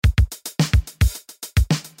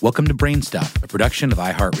Welcome to Brain Stuff, a production of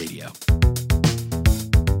iHeartRadio.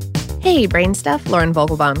 Hey, Brain Stuff, Lauren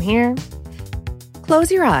Vogelbaum here.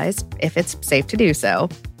 Close your eyes, if it's safe to do so,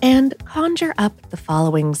 and conjure up the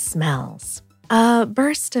following smells. A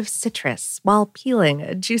burst of citrus while peeling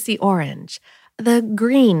a juicy orange, the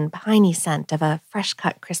green, piney scent of a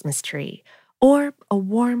fresh-cut Christmas tree, or a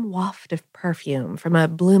warm waft of perfume from a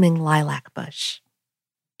blooming lilac bush.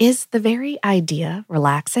 Is the very idea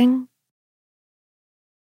relaxing?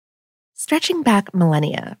 Stretching back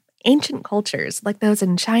millennia, ancient cultures like those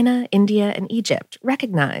in China, India, and Egypt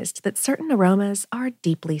recognized that certain aromas are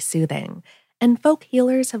deeply soothing, and folk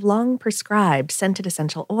healers have long prescribed scented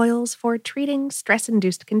essential oils for treating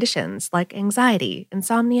stress-induced conditions like anxiety,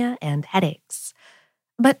 insomnia, and headaches.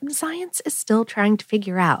 But science is still trying to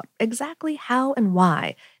figure out exactly how and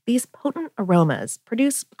why these potent aromas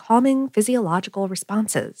produce calming physiological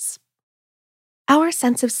responses. Our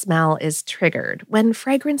sense of smell is triggered when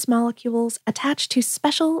fragrance molecules attach to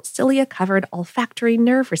special cilia-covered olfactory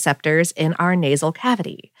nerve receptors in our nasal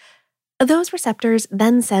cavity. Those receptors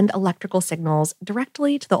then send electrical signals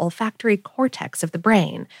directly to the olfactory cortex of the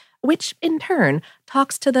brain, which in turn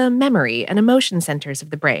talks to the memory and emotion centers of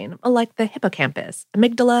the brain, like the hippocampus,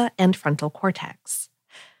 amygdala, and frontal cortex.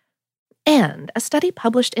 And a study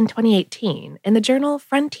published in 2018 in the journal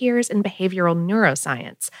Frontiers in Behavioral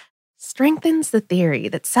Neuroscience strengthens the theory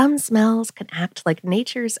that some smells can act like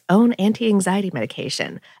nature's own anti-anxiety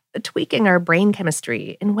medication, tweaking our brain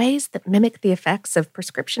chemistry in ways that mimic the effects of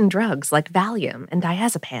prescription drugs like Valium and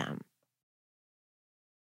diazepam.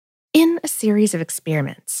 In a series of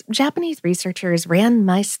experiments, Japanese researchers ran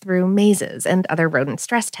mice through mazes and other rodent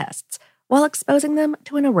stress tests while exposing them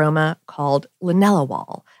to an aroma called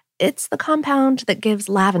linalool. It's the compound that gives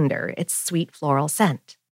lavender its sweet floral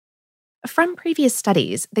scent. From previous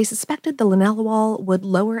studies, they suspected the linalool would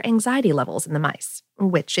lower anxiety levels in the mice,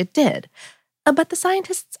 which it did. But the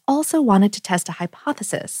scientists also wanted to test a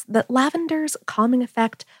hypothesis that lavender's calming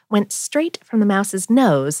effect went straight from the mouse's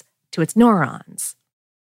nose to its neurons.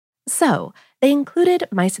 So, they included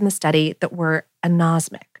mice in the study that were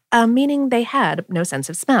anosmic, meaning they had no sense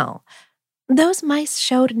of smell. Those mice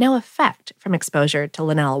showed no effect from exposure to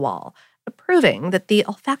linalool, proving that the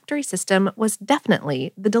olfactory system was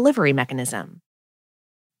definitely the delivery mechanism.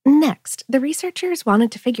 Next, the researchers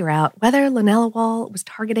wanted to figure out whether linalool was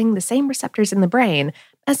targeting the same receptors in the brain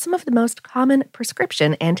as some of the most common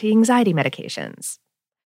prescription anti-anxiety medications.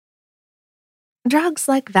 Drugs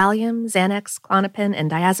like Valium, Xanax, Klonopin, and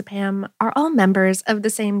diazepam are all members of the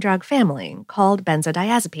same drug family called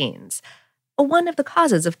benzodiazepines. One of the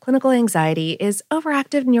causes of clinical anxiety is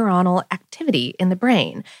overactive neuronal activity in the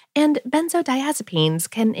brain, and benzodiazepines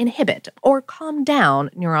can inhibit or calm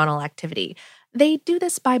down neuronal activity. They do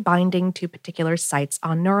this by binding to particular sites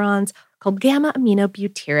on neurons called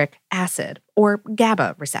gamma-aminobutyric acid, or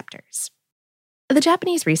GABA receptors. The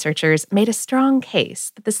Japanese researchers made a strong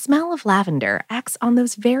case that the smell of lavender acts on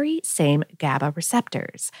those very same GABA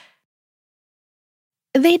receptors.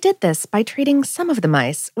 They did this by treating some of the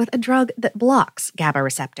mice with a drug that blocks GABA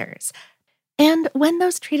receptors. And when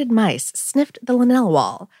those treated mice sniffed the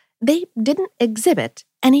linalool, they didn't exhibit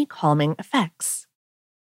any calming effects.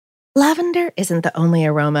 Lavender isn't the only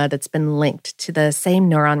aroma that's been linked to the same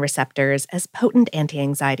neuron receptors as potent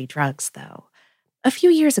anti-anxiety drugs, though. A few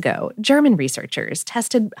years ago, German researchers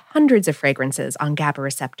tested hundreds of fragrances on GABA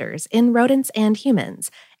receptors in rodents and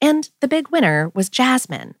humans, and the big winner was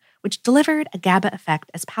jasmine, which delivered a GABA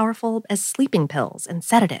effect as powerful as sleeping pills and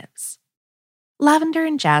sedatives. Lavender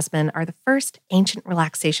and jasmine are the first ancient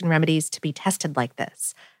relaxation remedies to be tested like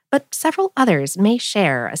this, but several others may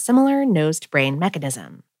share a similar nose-to-brain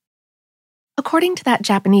mechanism. According to that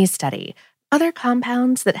Japanese study, other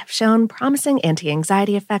compounds that have shown promising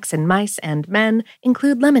anti-anxiety effects in mice and men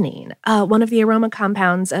include limonene, one of the aroma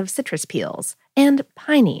compounds of citrus peels, and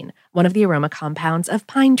pinene, one of the aroma compounds of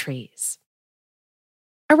pine trees.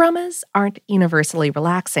 Aromas aren't universally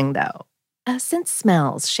relaxing, though. Since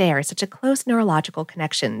smells share such a close neurological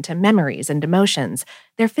connection to memories and emotions,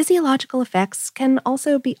 their physiological effects can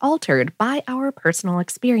also be altered by our personal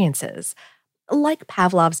experiences. Like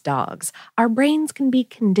Pavlov's dogs, our brains can be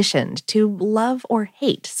conditioned to love or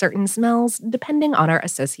hate certain smells depending on our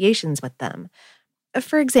associations with them.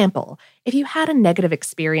 For example, if you had a negative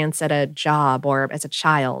experience at a job or as a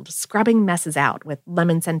child, scrubbing messes out with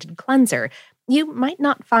lemon-scented cleanser, you might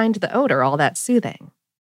not find the odor all that soothing.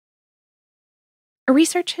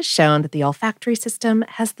 Research has shown that the olfactory system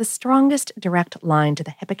has the strongest direct line to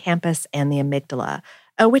the hippocampus and the amygdala,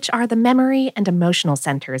 which are the memory and emotional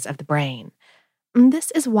centers of the brain.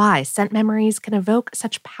 This is why scent memories can evoke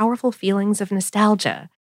such powerful feelings of nostalgia.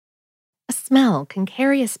 smell can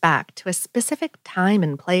carry us back to a specific time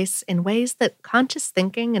and place in ways that conscious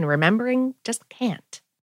thinking and remembering just can't.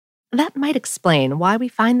 That might explain why we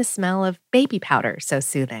find the smell of baby powder so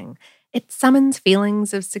soothing. It summons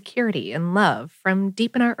feelings of security and love from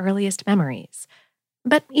deep in our earliest memories.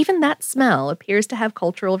 But even that smell appears to have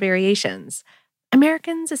cultural variations.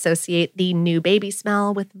 Americans associate the new baby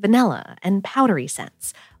smell with vanilla and powdery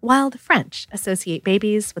scents, while the French associate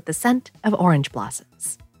babies with the scent of orange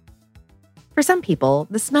blossoms. For some people,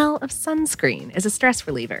 the smell of sunscreen is a stress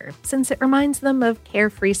reliever, since it reminds them of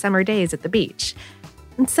carefree summer days at the beach.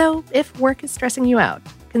 And so, if work is stressing you out,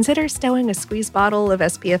 consider stowing a squeeze bottle of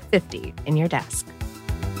SPF 50 in your desk.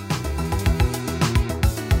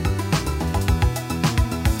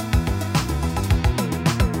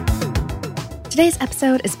 Today's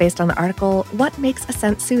episode is based on the article What Makes a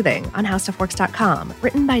Scent Soothing on HowStuffWorks.com,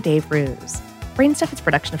 written by Dave Ruse. Brainstuff is a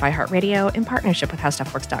production of iHeartRadio in partnership with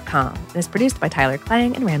HowStuffWorks.com and is produced by Tyler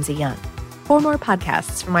Klang and Ramsey Young. For more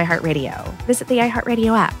podcasts from iHeartRadio, visit the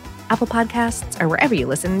iHeartRadio app, Apple Podcasts, or wherever you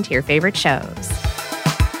listen to your favorite shows.